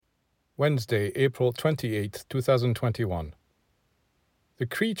Wednesday, April 28, 2021. The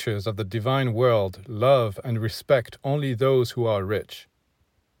creatures of the divine world love and respect only those who are rich.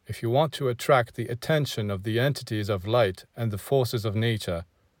 If you want to attract the attention of the entities of light and the forces of nature,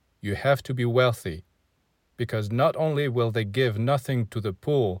 you have to be wealthy, because not only will they give nothing to the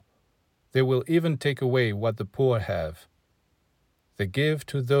poor, they will even take away what the poor have. They give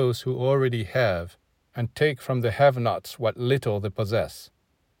to those who already have, and take from the have-nots what little they possess.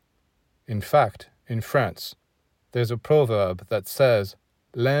 In fact, in France, there's a proverb that says,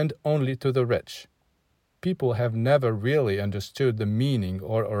 "Lend only to the rich." People have never really understood the meaning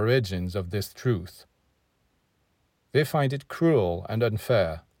or origins of this truth. They find it cruel and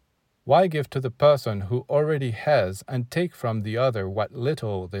unfair. Why give to the person who already has and take from the other what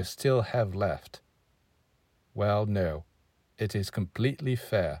little they still have left? Well, no, it is completely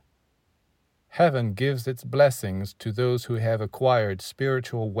fair. Heaven gives its blessings to those who have acquired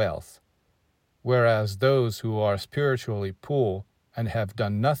spiritual wealth, whereas those who are spiritually poor and have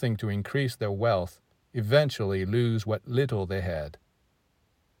done nothing to increase their wealth eventually lose what little they had.